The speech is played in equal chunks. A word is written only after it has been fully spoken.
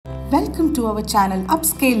Welcome to our channel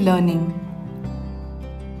Upscale Learning.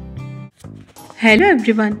 Hello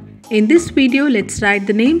everyone. In this video, let's write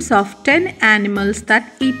the names of 10 animals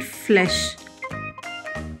that eat flesh.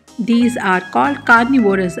 These are called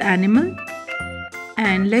carnivorous animals.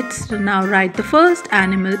 And let's now write the first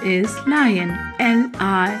animal is lion.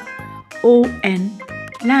 L-I-O-N,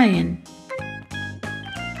 lion.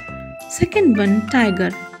 Second one,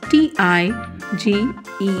 tiger. T-I-G-E-R,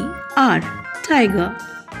 tiger.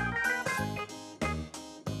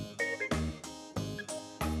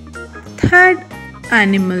 Third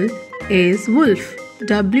animal is wolf.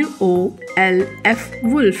 W-O-L-F,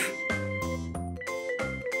 wolf.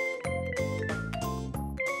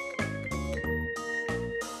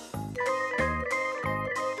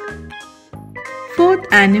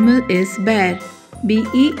 Fourth animal is bear.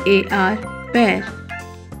 B-E-A-R, bear.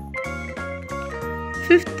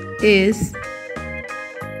 Fifth is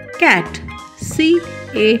cat.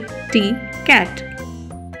 C-A-T, cat.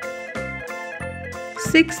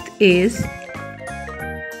 Sixth is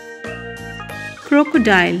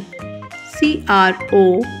crocodile. C-R-O-C-O-D-I-L-E,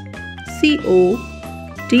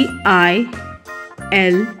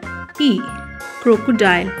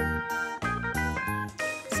 crocodile.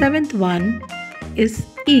 Seventh one is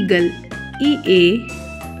eagle. E-A-G-L-E,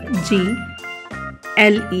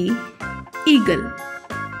 eagle.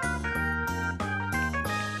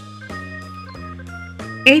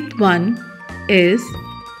 Eighth one is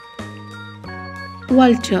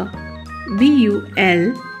vulture.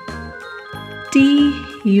 V-U-L-T-U-R-E,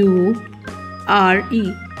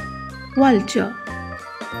 vulture.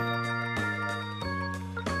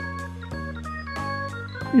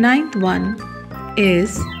 Ninth one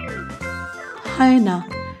is hyena.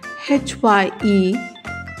 H-Y-E-N-A,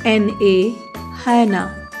 hyena.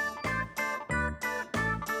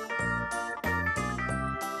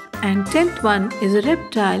 And 10th one is a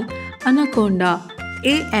reptile, anaconda.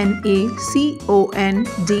 A-N-A-C-O-N-D-A,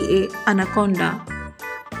 anaconda.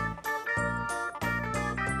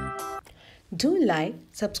 Do like,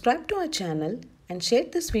 subscribe to our channel and share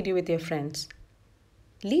this video with your friends.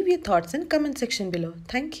 Leave your thoughts in comment section below.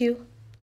 Thank you.